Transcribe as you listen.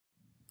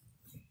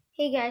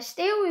Hey guys,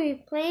 today we'll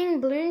be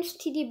playing Bloons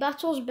TD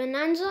Battles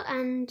Bananza,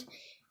 and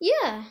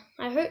yeah,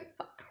 I hope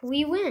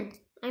we win.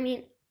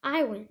 I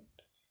win.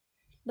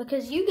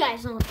 Because you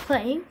guys aren't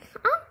playing,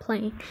 I'm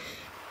playing.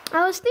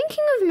 I was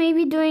thinking of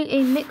maybe doing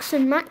a mix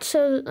and match,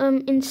 so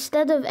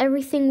instead of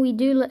everything we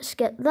do, let's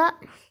get that.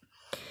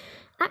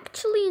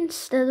 Actually,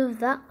 instead of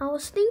that, I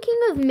was thinking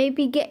of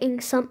maybe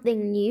getting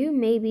something new,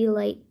 maybe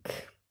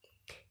like,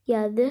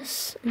 yeah,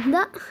 this and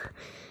that.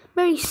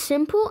 Very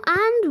simple,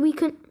 and we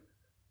can...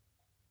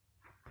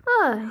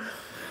 Oh,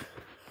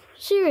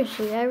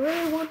 seriously, I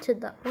really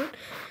wanted that one.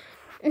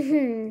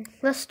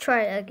 Let's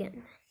try it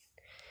again.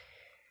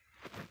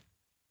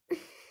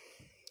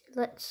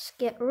 Let's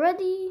get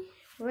ready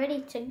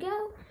to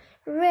go,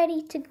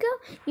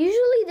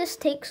 Usually this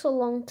takes a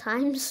long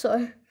time,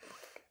 so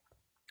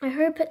I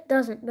hope it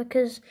doesn't,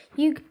 because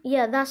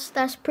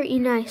that's pretty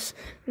nice.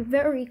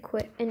 Very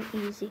quick and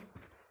easy.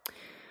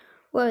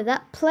 Whoa,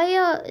 that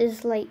player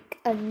is like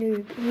a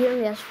noob. He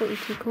only has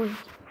 42 coins.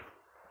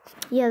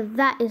 Yeah,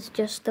 that is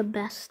just the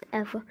best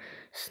ever.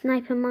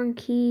 Sniper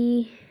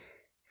monkey.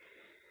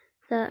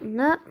 That and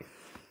that.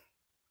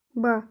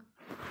 Bruh.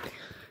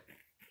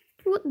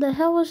 What the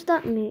hell was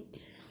that, mate?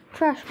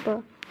 Trash,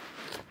 bro.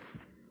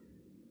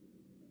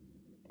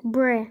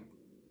 Bruh.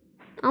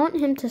 I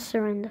want him to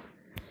surrender.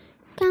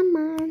 Come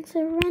on,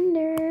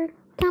 surrender.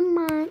 Come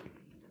on.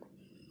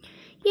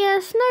 Yeah,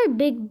 it's no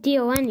big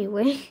deal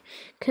anyway.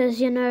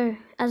 Because, you know,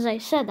 as I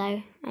said,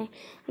 I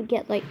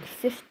get like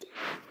 50.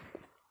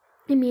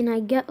 I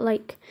get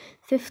like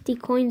 50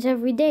 coins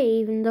every day,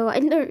 even though I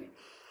don't,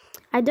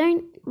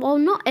 well,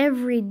 not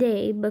every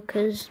day,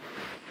 because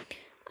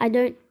I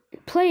don't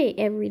play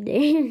every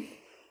day.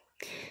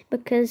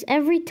 Because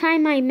every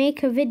time I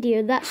make a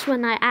video, that's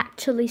when I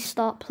actually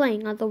start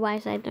playing.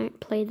 Otherwise, I don't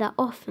play that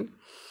often.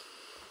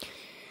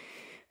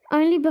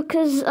 Only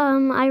because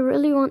I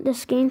really want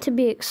this game to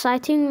be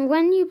exciting.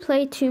 When you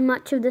play too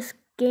much of this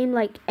game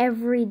like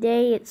every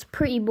day, it's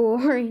pretty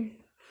boring.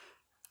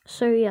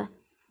 So yeah.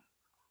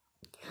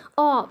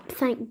 Oh,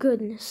 thank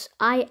goodness.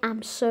 I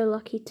am so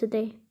lucky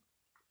today.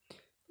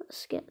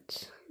 Let's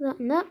get that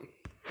and that.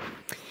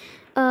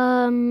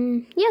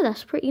 Yeah,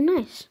 that's pretty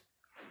nice.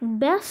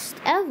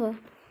 Best ever.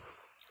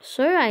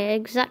 So I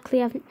exactly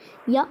have...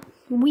 Yep,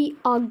 we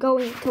are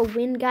going to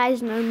win,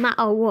 guys, no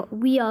matter what.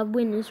 We are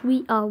winners.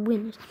 We are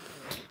winners.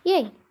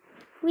 Yay.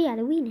 We are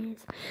the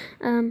winners.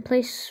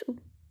 Place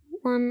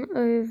one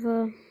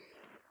over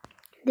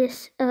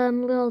this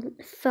little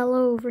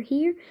fellow over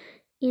here.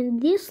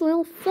 And this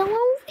little fellow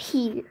over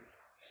here.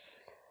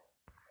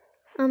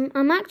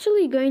 I'm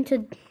actually going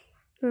to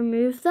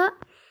remove that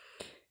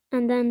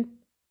and then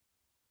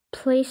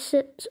place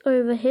it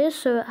over here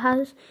so it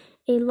has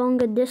a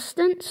longer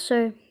distance,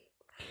 so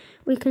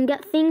we can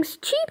get things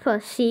cheaper.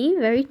 See,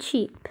 very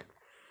cheap.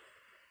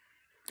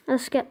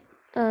 Let's get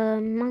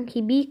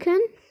monkey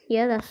beacon.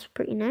 Yeah, that's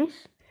pretty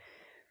nice.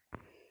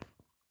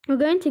 We're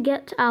going to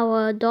get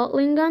our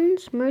Dartling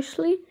guns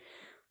mostly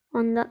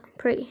on that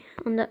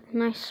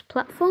nice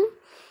platform,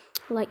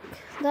 like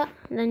that,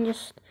 and then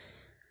just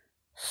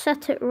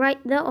set it right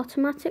there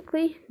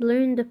automatically.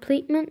 Balloon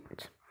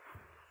depletement.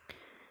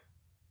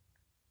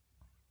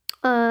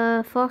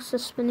 Faster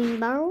spinning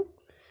barrel.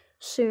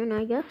 Soon,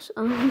 I guess.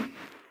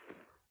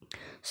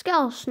 Let's get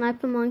our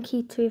sniper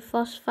monkey to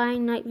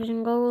falsifying night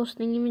vision goggles,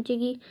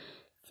 thingy-majiggy,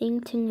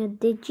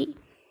 thing-ting-a-digi.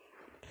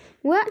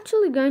 We're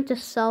actually going to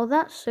sell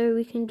that so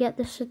we can get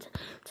this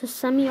to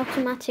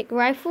semi-automatic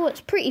rifle. It's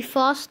pretty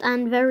fast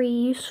and very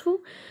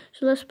useful.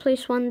 So let's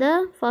place one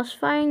there. Fast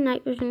firing,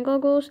 night vision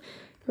goggles.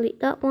 Delete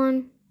that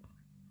one.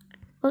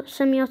 Oh,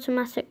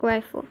 semi-automatic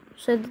rifle.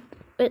 So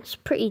it's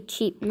pretty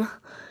cheap now.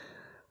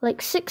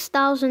 Like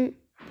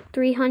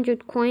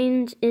 6,300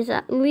 coins is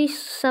at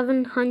least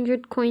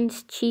 700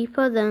 coins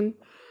cheaper than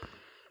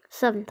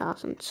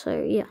 7,000.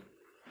 So yeah.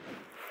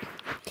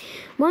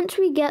 Once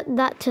we get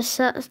that to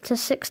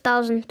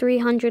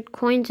 6,300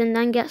 coins and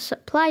then get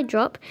supply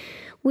drop,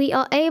 we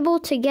are able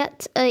to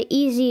get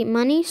easy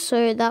money,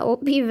 so that will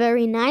be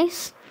very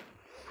nice.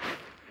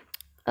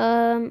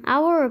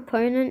 Our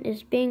opponent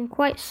is being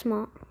quite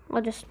smart.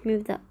 I'll just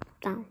move that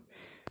down.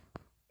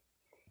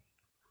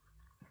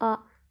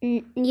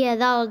 Yeah,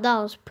 that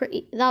was a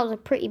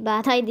pretty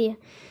bad idea.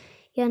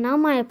 Yeah, now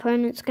my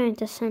opponent's going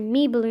to send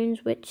me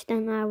balloons, which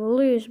then I will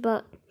lose,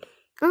 but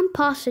I'm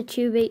past the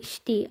Tube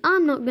HD.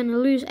 I'm not going to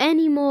lose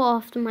any more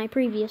after my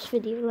previous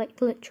video,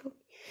 like literally.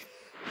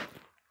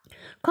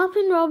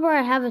 CopNRobber,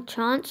 I have a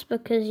chance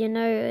because, you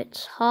know,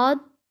 it's hard.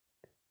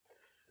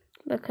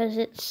 Because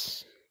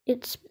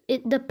it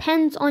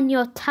depends on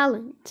your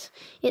talent.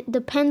 It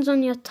depends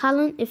on your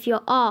talent. If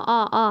you're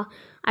I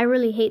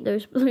really hate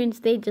those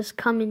balloons. They just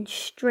come in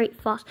straight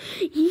fast.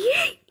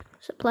 Yay!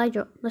 Supply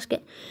drop. Let's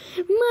get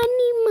money.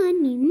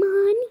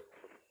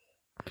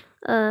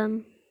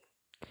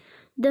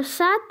 The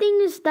sad thing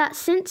is that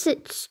since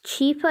it's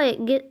cheaper,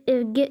 it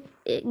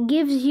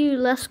gives you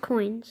less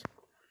coins.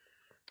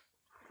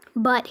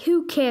 But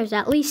who cares?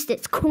 At least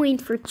it's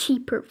coined for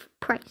cheaper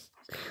price.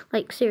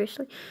 Like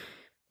seriously.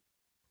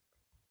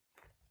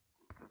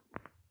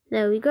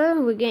 There we go.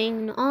 We're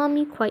getting an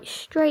army quite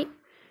straight.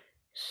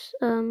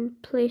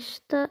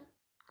 Place that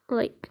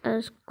like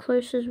as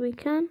close as we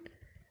can.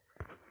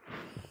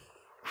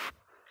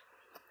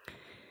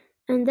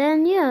 And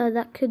then, yeah,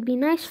 that could be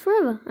nice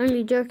forever.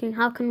 Only joking.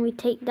 How can we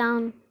take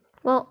down...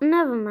 Well,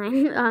 never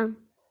mind. I'm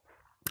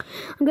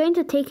going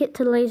to take it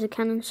to laser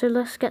cannon. So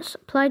let's get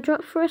supply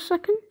drop for a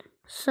second.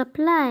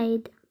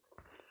 Supplied.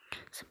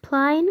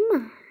 Supply in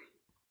mind.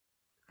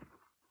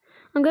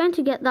 I'm going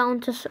to get that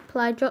onto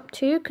supply drop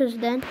too, because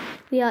then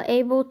we are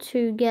able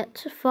to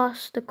get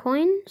faster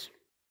coins.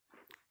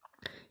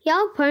 Yeah,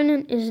 our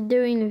opponent is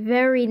doing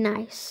very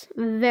nice.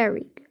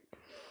 Very good.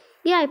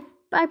 Yeah,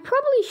 I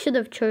probably should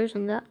have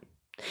chosen that.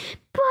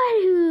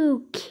 But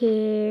who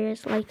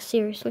cares? Like,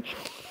 seriously.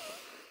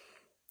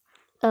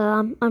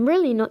 I'm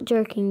really not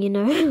joking, you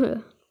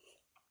know.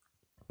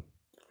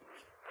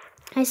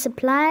 I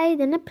supplied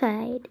and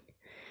applied.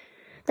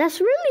 That's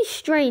really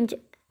strange.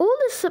 All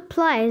the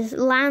supplies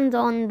land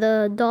on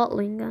the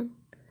Dartling gun.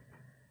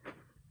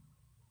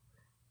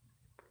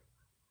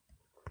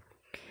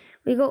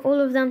 We got all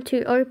of them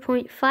to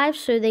 0.5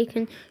 so they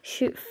can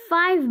shoot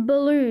 5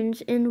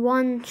 balloons in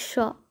one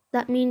shot.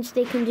 That means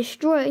they can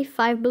destroy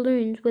 5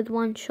 balloons with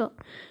one shot.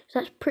 So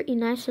that's pretty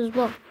nice as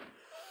well.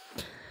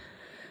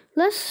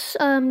 Let's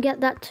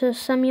get that to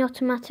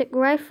semi-automatic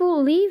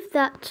rifle. Leave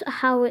that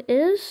how it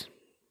is.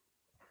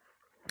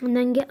 And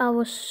then get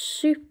our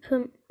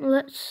super...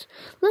 Let's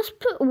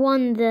put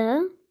one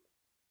there.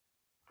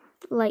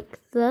 Like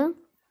there.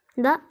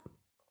 That.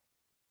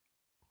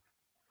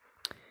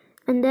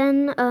 And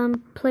then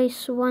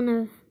place one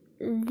of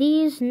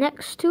these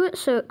next to it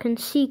so it can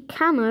see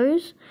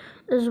camos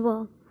as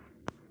well.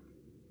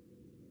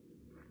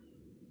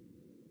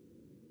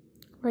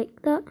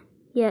 Like that.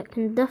 Yeah, it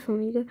can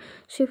definitely go.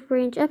 Super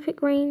range,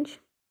 epic range,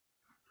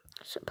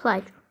 supply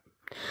drop.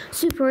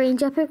 Super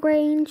range, epic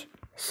range,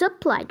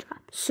 supply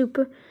drop.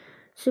 Super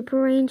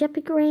range,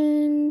 epic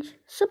range,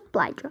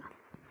 supply drop.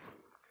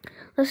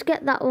 Let's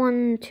get that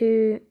one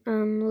to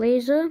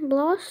laser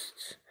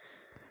blasts.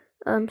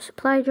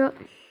 Supply drop.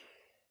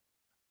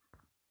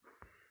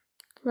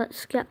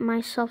 Let's get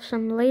myself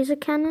some laser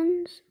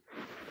cannons.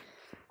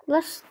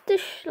 Let's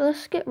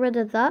get rid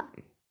of that.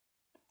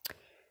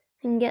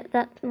 And get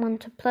that one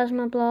to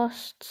plasma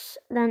blasts.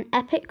 Then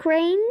epic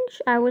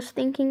range, I was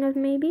thinking of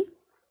maybe.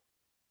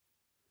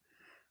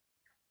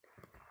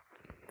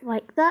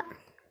 Like that.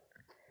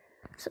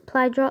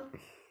 Supply drop.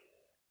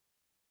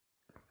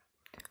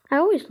 I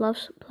always love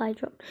supply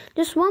drop.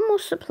 Just one more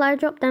supply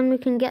drop, then we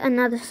can get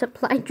another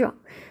supply drop.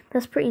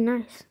 That's pretty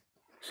nice.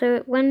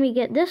 So when we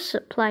get this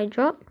supply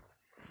drop,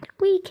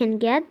 we can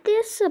get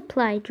this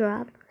supply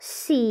drop.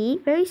 See,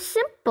 very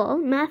simple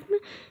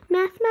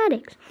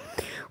mathematics.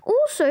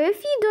 Also,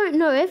 if you don't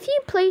know, if you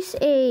place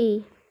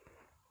a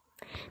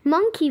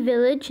monkey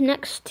village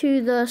next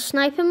to the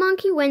sniper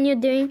monkey when you're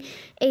doing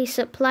a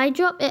supply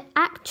drop, it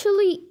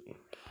actually,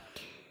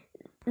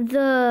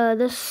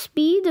 the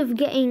speed of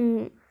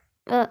getting,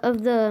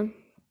 of the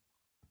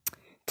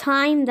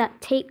time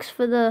that takes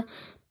for the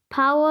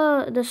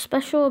power, the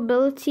special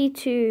ability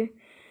to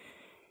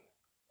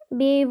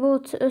be able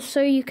to,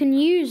 so you can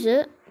use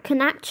it, can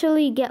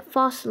actually get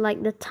faster,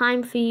 like the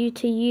time for you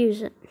to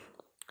use it.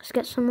 Let's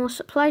get some more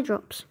supply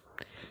drops.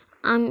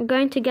 I'm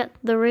going to get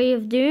the Ray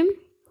of Doom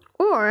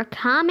or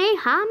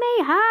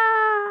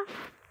Kamehameha.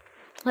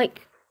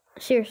 Like,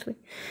 seriously.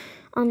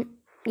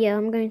 Yeah,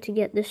 I'm going to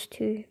get this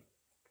too.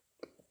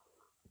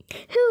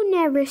 Who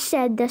never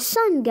said the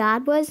sun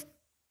god was...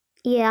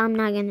 Yeah, I'm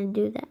not going to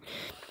do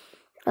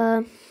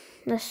that.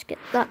 Let's get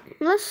that.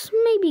 Let's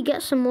maybe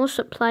get some more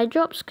supply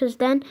drops, because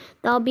then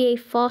that'll be a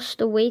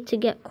faster way to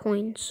get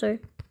coins. So,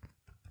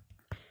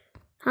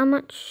 how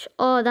much?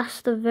 Oh,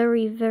 that's the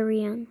very,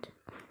 very end.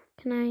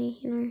 Can I,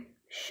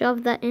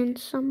 shove that in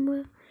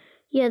somewhere?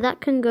 Yeah,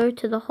 that can go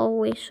to the whole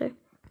way, so.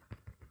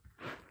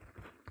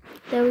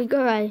 There we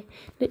go. I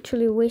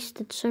literally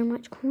wasted so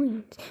much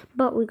coins.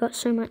 But we got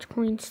so much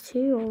coins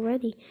too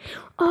already.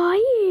 Oh,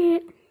 yeah.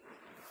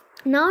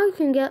 Now we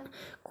can get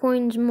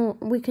coins more.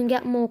 We can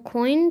get more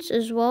coins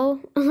as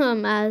well.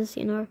 As,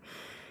 I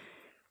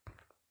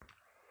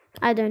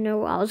don't know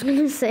what I was going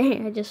to say.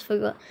 I just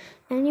forgot.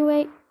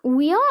 Anyway,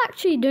 we are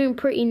actually doing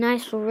pretty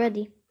nice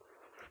already.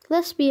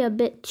 Let's be a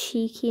bit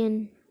cheeky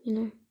and,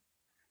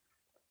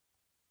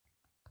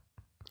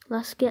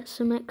 let's get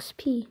some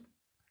XP.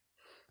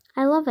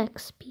 I love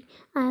XP.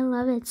 I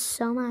love it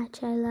so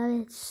much. I love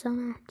it so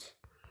much.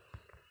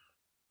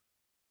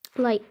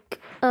 Like,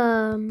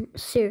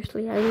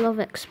 seriously, I love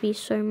XP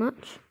so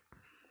much.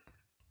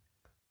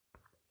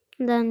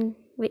 Then,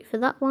 wait for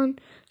that one.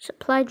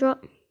 Supply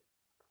drop.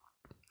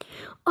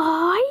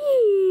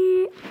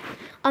 Oh, yeah.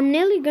 I'm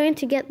nearly going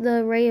to get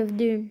the Ray of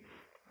Doom.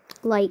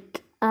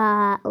 Like,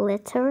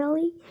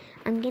 literally.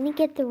 I'm gonna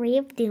get the Ray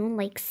of Doom,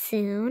 like,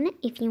 soon,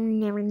 if you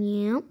never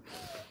knew.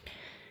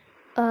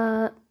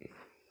 I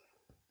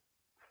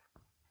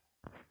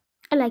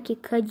like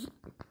it, Kaji.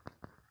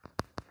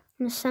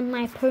 I'm gonna send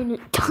my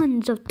opponent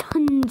tons of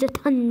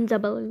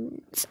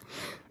balloons.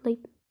 Like,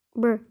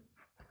 bruh.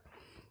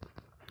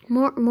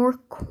 More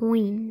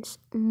coins.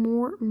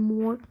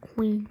 More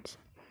coins.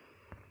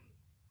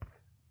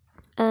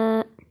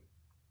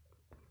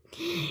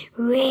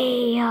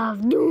 Ray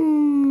of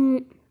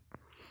Doom.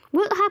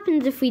 What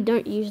happens if we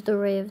don't use the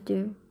Ray of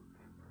Doom?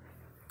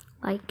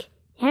 Like,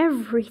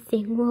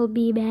 everything will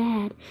be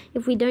bad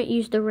if we don't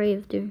use the Ray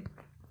of Doom.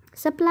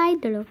 Supply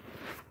drop.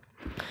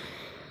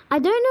 I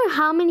don't know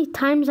how many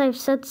times I've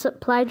said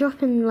supply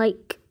drop in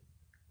like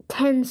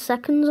 10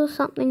 seconds or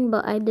something,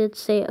 but I did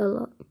say it a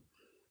lot.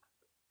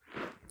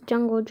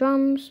 Jungle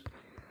drums.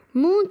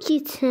 Monkey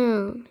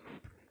Town.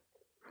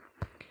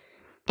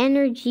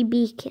 Energy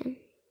beacon.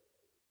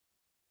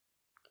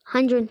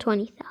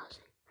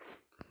 120,000.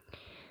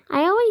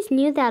 I always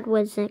knew that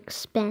was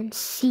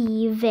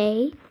expensive.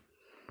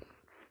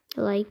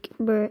 Like,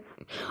 but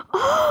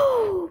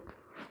oh,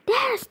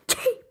 that's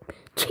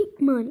cheap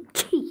money,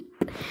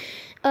 cheap.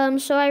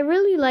 So I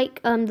really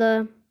like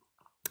the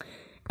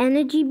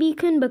energy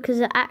beacon because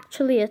it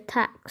actually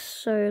attacks.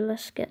 So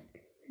let's get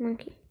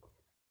monkey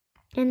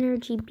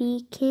energy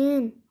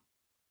beacon.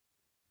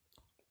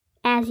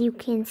 As you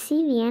can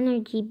see, the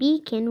energy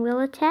beacon will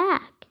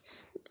attack.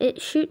 It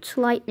shoots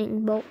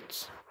lightning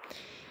bolts.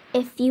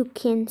 If you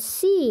can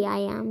see, I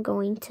am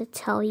going to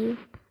tell you.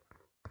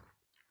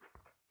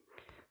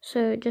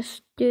 So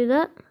just do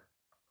that.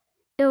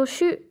 It'll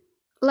shoot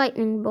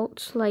lightning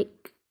bolts,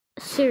 like,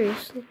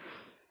 seriously.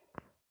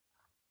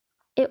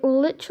 It will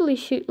literally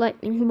shoot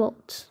lightning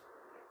bolts.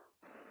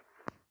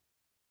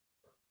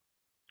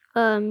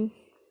 I'm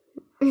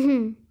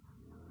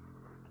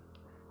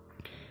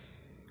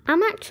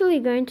actually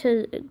going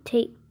to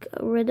get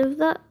rid of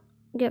that,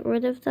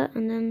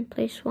 and then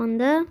place one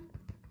there.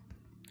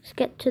 Let's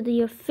get to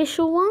the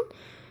official one,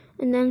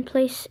 and then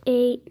place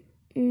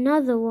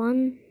another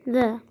one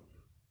there.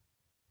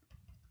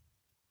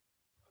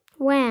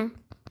 Where?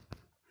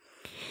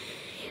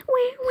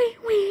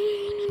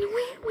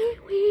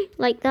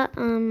 Like that,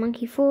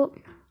 monkey fort.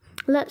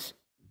 Let's.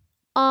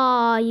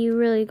 Ah, you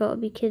really gotta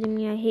be kidding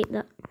me. I hate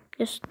that.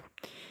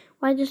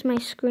 Why does my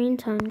screen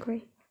turn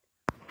grey?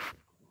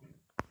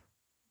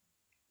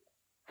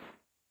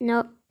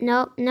 Nope.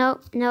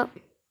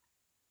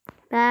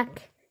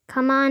 Back.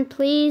 Come on,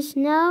 please.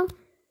 No.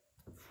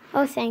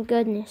 Oh, thank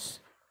goodness.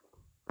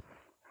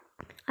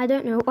 I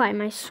don't know why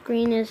my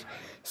screen is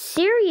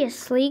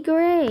seriously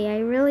gray. I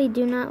really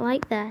do not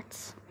like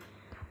that.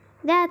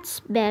 That's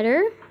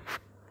better.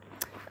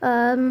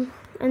 And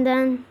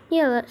then,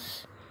 yeah,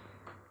 let's...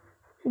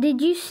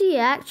 Did you see it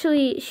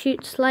actually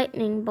shoots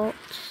lightning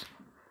bolts?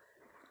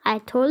 I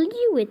told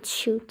you it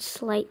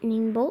shoots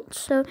lightning bolts.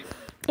 So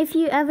if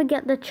you ever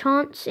get the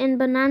chance in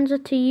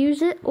Bananza to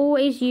use it,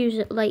 always use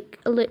it, like,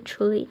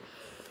 literally.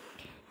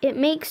 It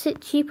makes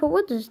it cheaper.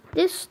 What does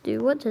this do?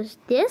 What does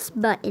this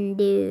button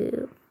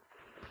do?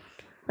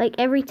 Like,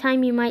 every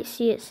time you might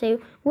see it say,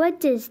 what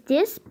does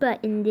this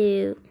button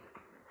do?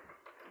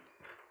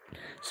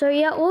 So,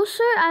 yeah,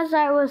 also, as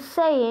I was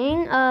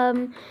saying,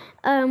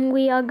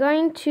 we are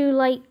going to,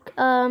 like,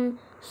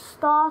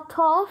 start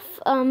off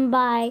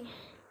by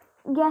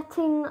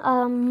getting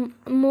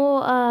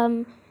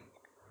more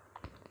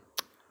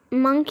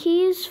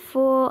monkeys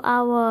for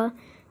our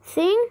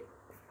thing.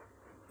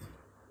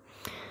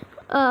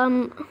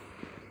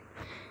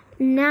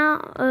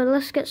 Now,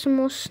 let's get some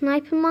more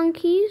sniper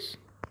monkeys.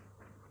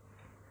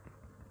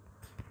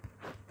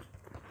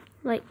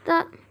 Like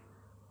that.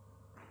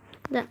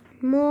 That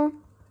more.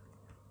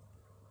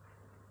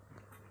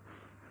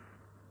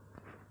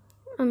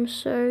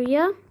 So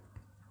yeah.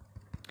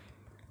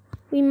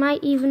 We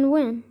might even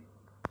win.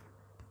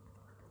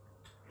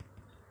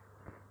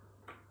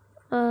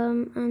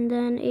 And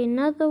then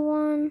another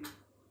one.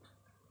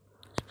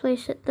 Let's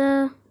place it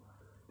there.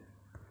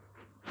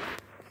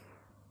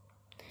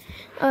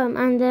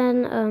 And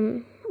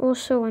then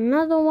also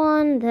another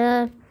one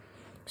there.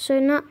 So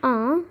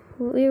now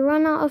we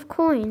run out of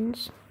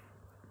coins.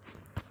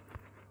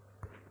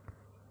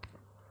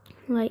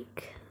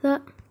 Like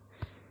that.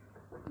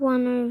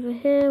 One over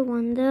here,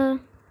 one there.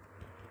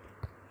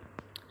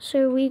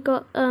 So we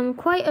got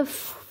quite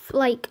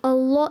a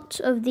lot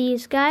of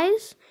these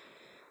guys.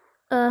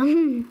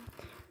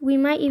 We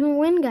might even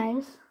win,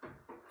 guys.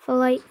 For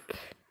like,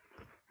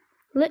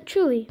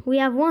 literally, we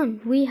have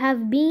won. We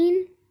have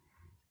been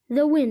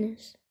the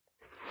winners.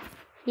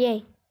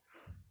 Yay.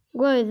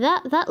 Whoa,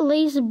 that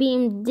laser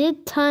beam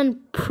did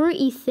turn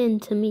pretty thin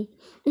to me.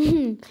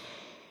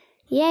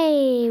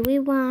 Yay, we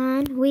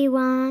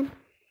won.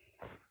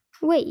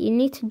 Wait, you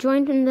need to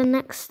join in the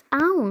next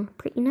hour.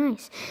 Pretty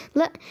nice.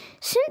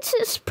 Since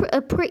it's a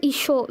pretty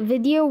short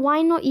video,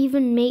 why not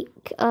even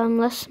make,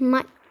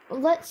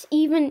 let's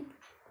even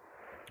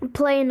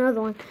play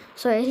another one.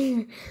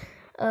 Sorry.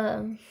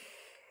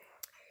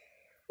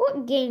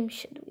 What game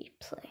should we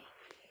play?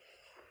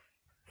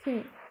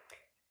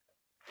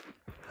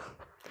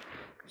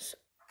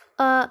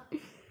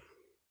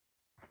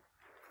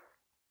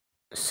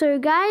 So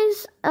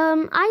guys,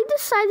 I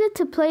decided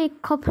to play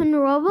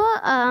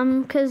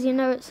CopNRobber, because, you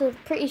know, it's a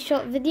pretty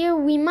short video.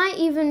 We might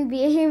even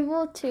be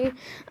able to,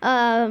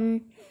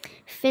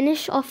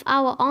 finish off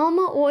our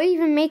armor, or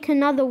even make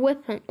another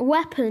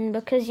weapon,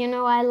 because you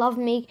know I love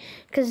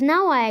because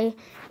now I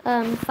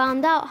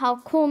found out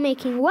how cool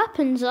making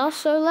weapons are,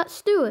 so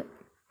let's do it.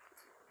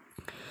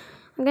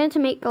 I'm going to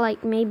make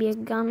like maybe a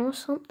gun or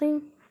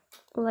something,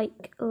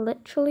 like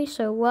literally.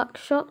 So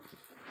workshop,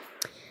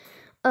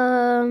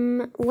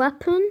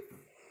 weapon,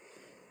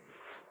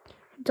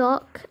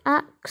 dark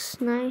axe,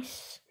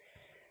 nice.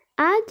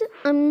 Add,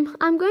 I'm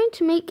going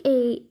to make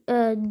a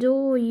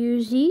dual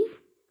Uzi.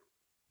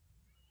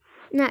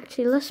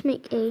 Actually, let's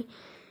make a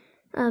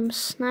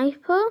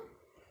sniper,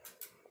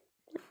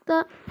 like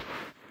that.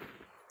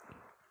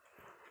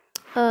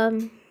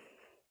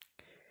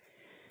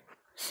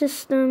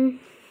 System.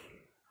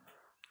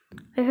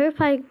 I hope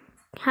I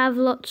have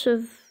lots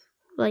of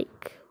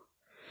like.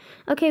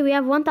 Okay, we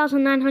have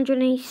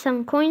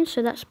 1,987 coins,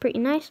 so that's pretty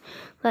nice.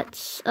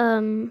 Let's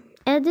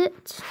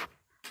edit.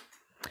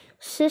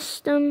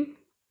 System.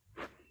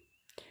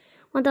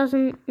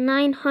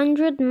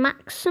 1,900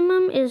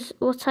 maximum is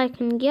what I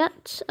can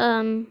get.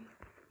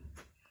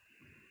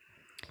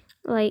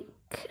 Like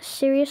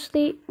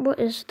seriously, what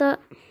is that?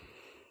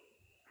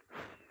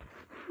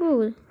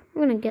 Oh, I'm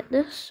gonna get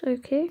this.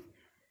 Okay.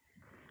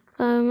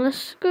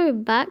 Let's go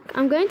back.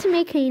 I'm going to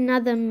make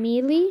another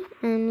melee,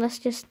 and let's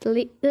just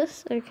delete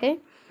this. Okay.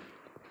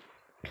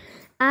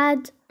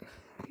 Add.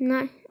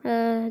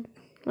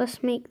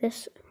 Let's make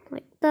this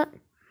like that.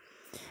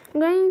 I'm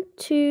going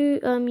to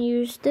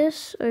use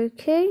this.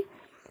 Okay.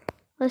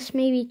 Let's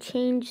maybe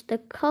change the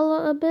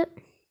color a bit.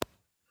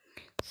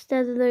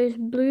 Instead of those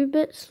blue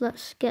bits,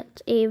 let's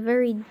get a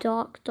very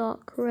dark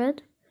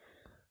red,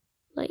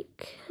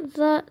 like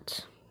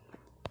that.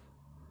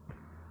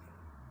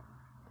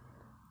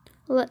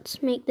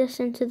 Let's make this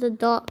into the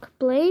dark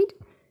blade.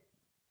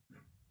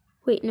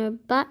 Wait, no,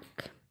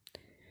 back.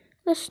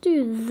 Let's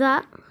do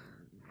that.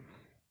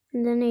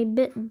 And then a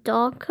bit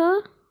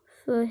darker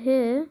for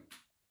here.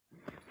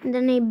 And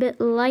then a bit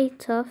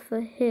lighter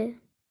for here.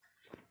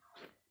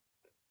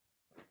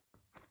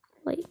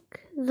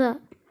 Like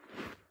that.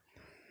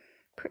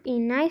 Pretty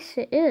nice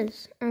it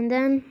is. And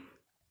then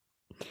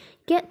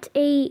get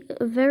a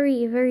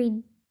very,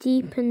 very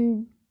deep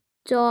and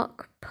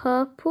dark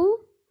purple.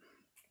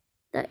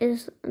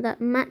 That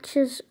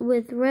matches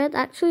with red.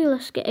 Actually,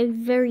 let's get a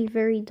very,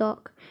 very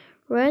dark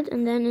red,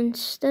 and then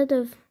instead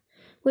of,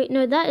 wait,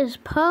 no, that is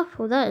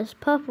purple. Let's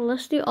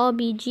do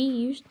RBG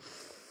used.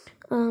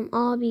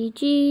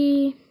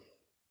 RBG.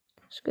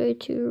 Let's go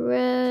to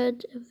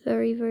red, a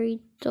very, very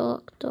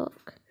dark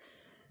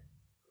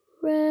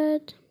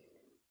red.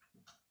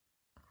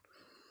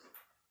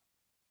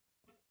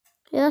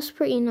 Yeah, that's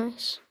pretty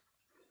nice.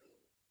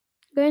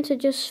 I'm going to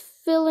just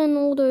fill in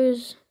all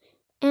those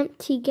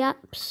empty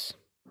gaps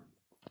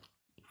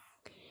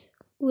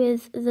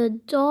with the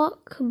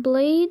dark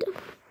blade.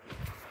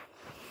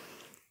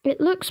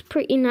 It looks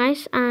pretty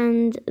nice,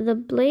 and the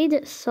blade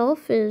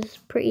itself is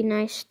pretty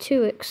nice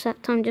too,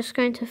 except I'm just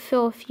going to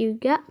fill a few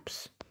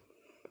gaps.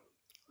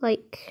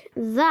 Like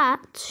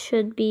that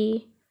should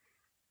be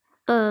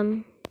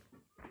there.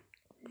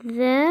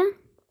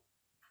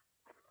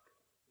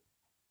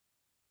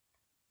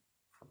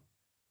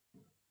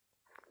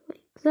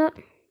 Like that.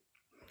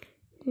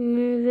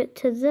 Move it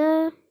to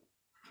there.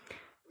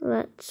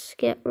 Let's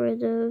get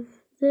rid of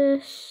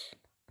this.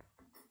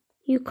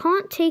 You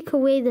can't take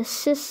away the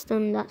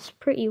system. That's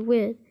pretty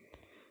weird.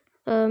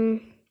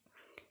 The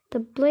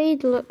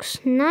blade looks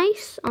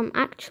nice. I'm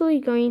actually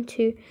going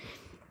to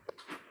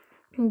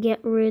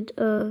get rid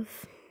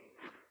of.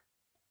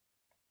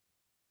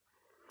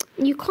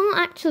 You can't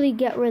actually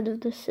get rid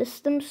of the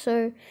system,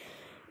 so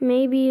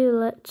maybe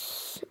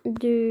let's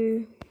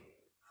do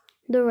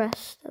the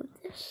rest of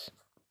this.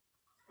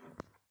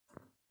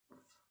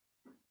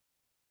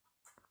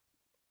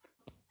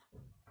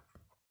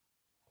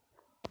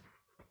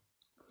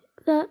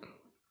 That.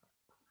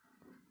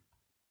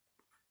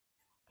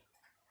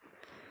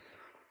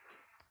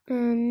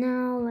 And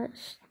now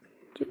let's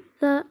do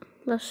that.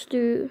 Let's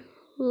do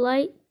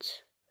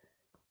light.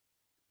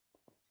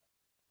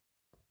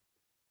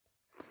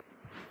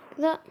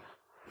 That.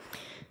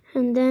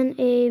 And then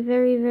a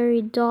very,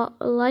 very dark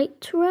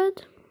light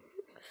red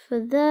for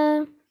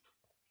there.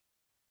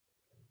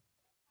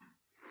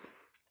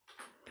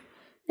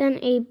 Then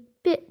a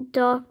bit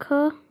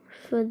darker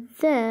for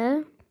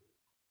there.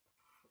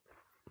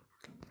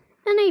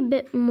 And a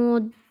bit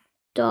more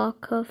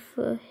darker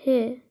for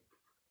here.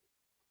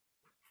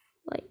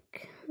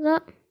 Like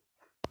that.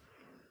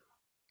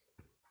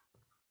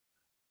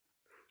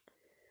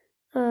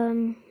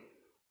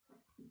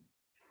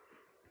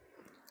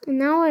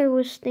 Now I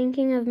was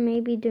thinking of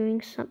maybe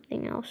doing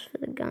something else for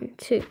the gun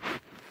too.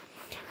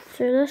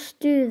 So let's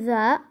do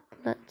that.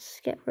 Let's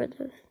get rid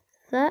of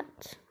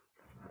that.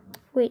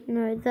 Wait,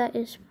 no, that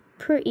is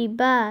pretty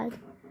bad.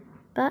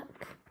 Back.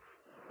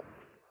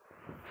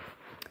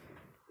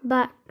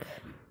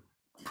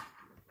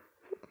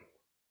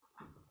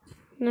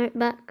 No,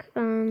 back.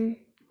 I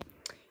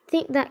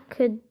think that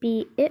could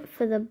be it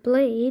for the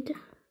blade.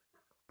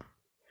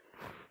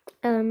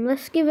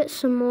 Let's give it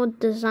some more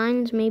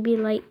designs, maybe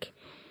like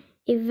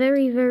a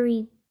very,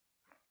 very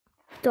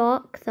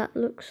dark, that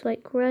looks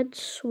like red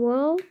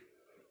swirl.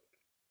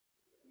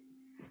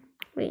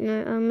 Wait,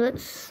 no,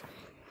 let's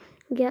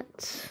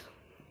get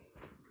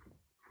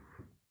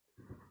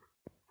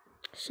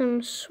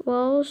some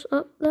swirls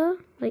up there,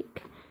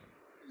 like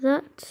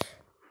that.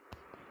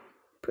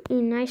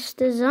 Pretty nice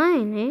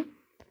design, eh?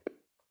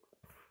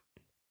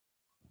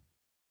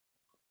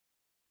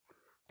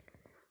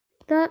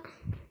 That.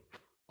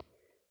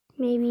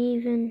 Maybe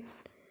even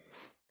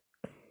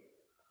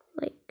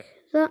like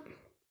that.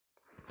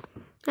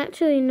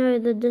 Actually, no,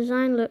 the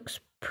design looks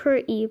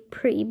pretty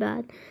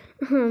bad.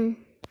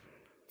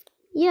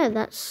 Yeah,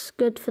 that's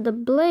good for the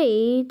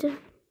blade.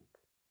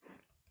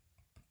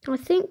 I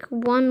think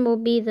 1 will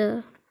be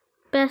the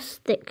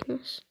best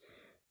thickness.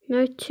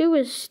 No, 2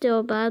 is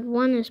still bad.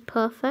 1 is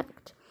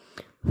perfect.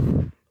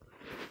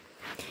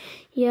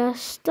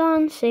 Yes,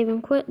 done. Save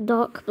and quit.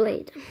 Dark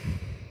blade.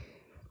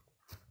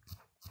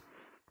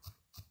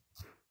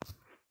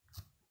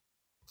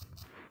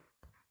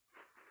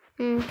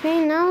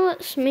 Okay, now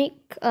let's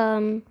make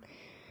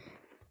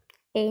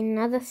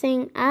another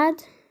thing.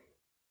 Add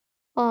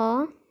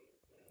R.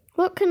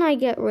 What can I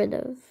get rid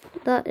of?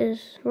 That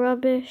is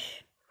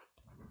rubbish.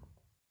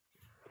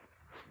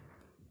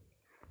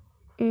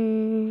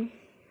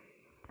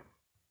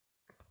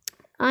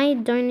 I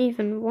don't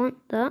even want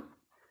that.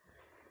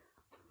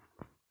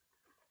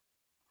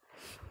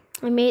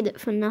 I made it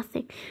for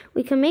nothing.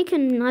 We can make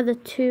another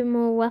 2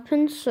 more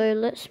weapons, so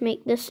let's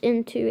make this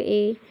into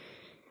a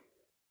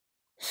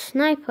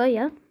sniper,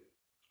 yeah?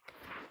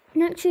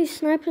 And actually,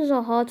 snipers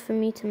are hard for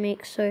me to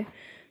make, so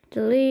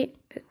delete,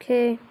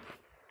 okay.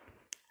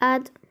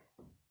 Add,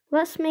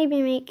 let's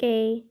maybe make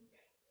a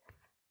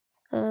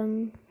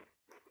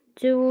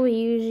dual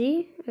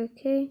Uzi,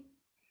 okay.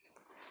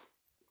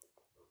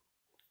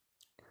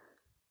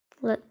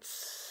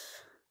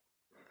 Let's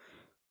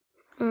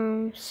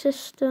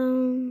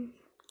system.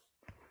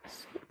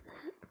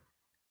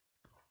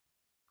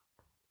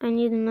 I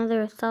need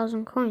another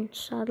 1,000 coins,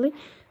 sadly.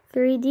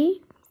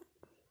 3D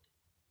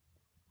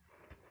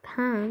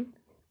pan.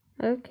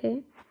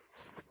 Okay.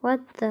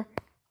 What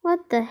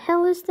the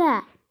hell is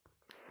that?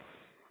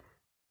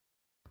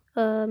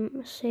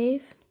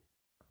 Save.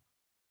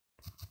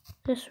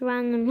 Just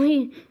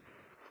randomly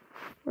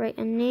write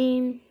a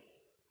name.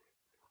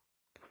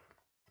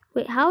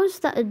 Wait, how is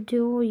that a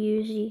dual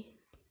Uzi?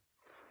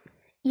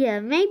 Yeah,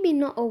 maybe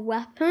not a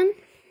weapon.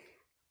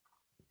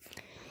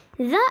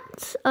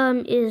 That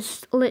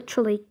is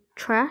literally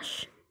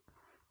trash.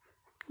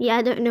 Yeah,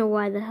 I don't know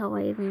why the hell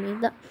I even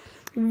made that.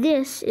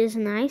 This is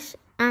nice,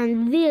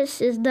 and this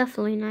is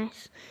definitely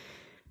nice.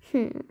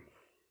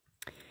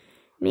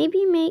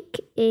 Maybe make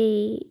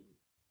a...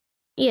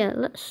 Yeah,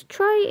 let's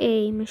try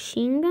a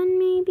machine gun,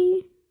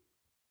 maybe.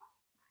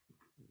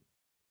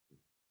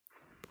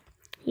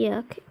 Yeah,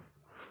 okay.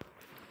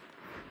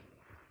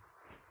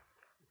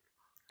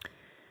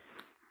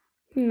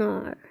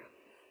 No.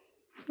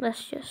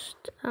 Let's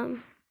just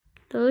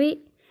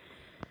delete.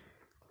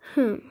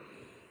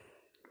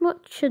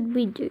 What should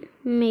we do?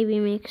 Maybe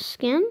make a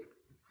skin.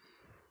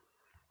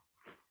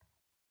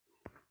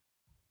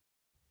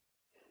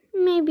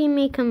 Maybe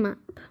make a map.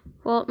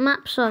 Well,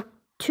 maps are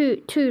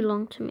too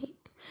long to make.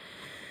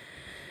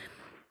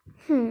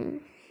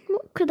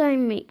 What could I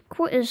make?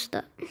 What is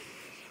that?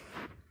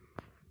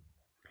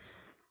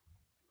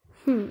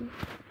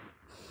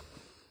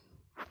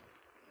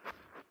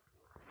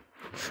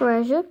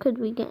 Treasure. Could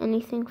we get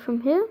anything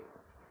from here?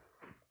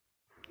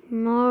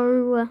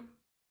 No.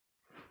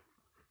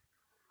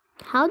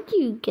 How do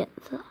you get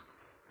that?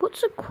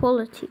 What's a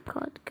quality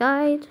card?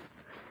 Guide.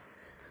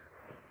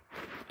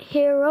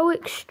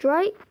 Heroic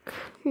strike.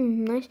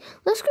 Nice.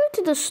 Let's go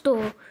to the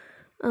store.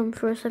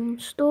 For a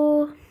second.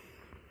 Store.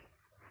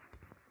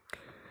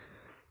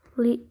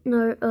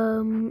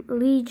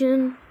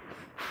 Legion.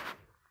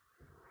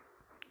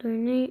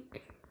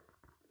 Donate.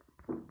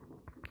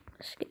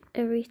 Let's get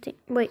everything.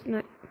 Wait,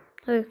 no.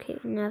 Okay,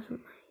 never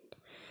mind.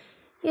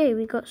 Yay,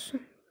 we got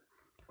some.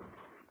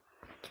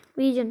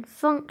 Legion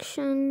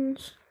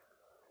functions.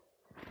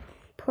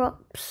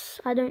 Props.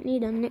 I don't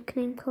need a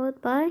nickname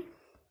card. Bye.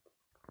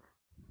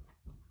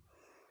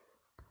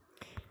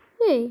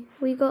 Yay,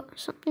 we got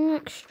something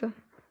extra.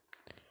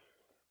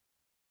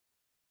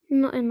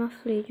 Not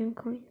enough Legion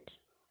coins.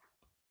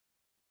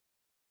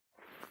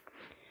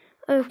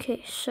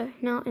 Okay, so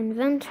now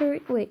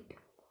inventory. Wait.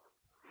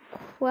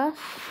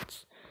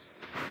 Quests.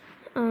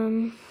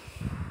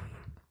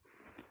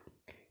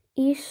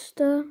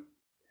 Easter.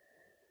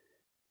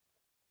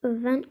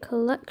 Event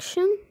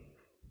collection.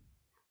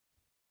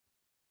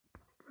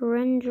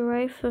 Range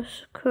rifle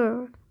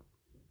secure.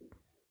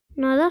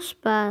 No, that's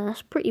bad.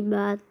 That's pretty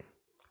bad.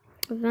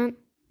 Event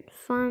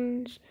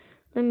funds.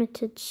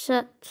 Limited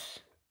sets.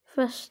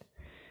 First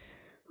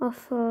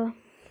offer.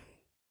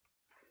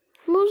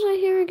 What was I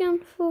here again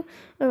for?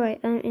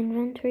 Alright,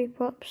 inventory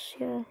props,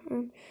 yeah.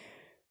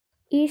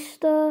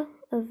 Easter,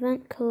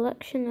 event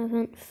collection,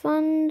 event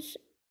funds.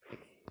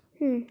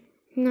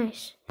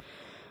 Nice.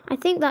 I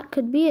think that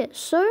could be it.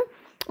 So,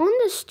 on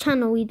this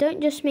channel, we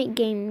don't just make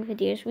gaming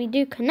videos. We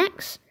do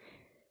connects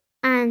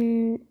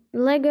and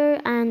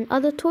Lego and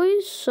other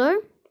toys.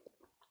 So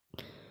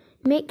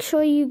make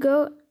sure you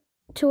go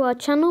to our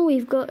channel.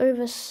 We've got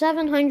over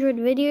 700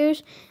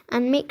 videos,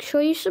 and make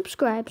sure you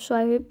subscribe. So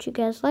I hope you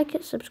guys like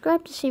it.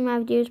 Subscribe to see my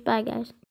videos. Bye guys.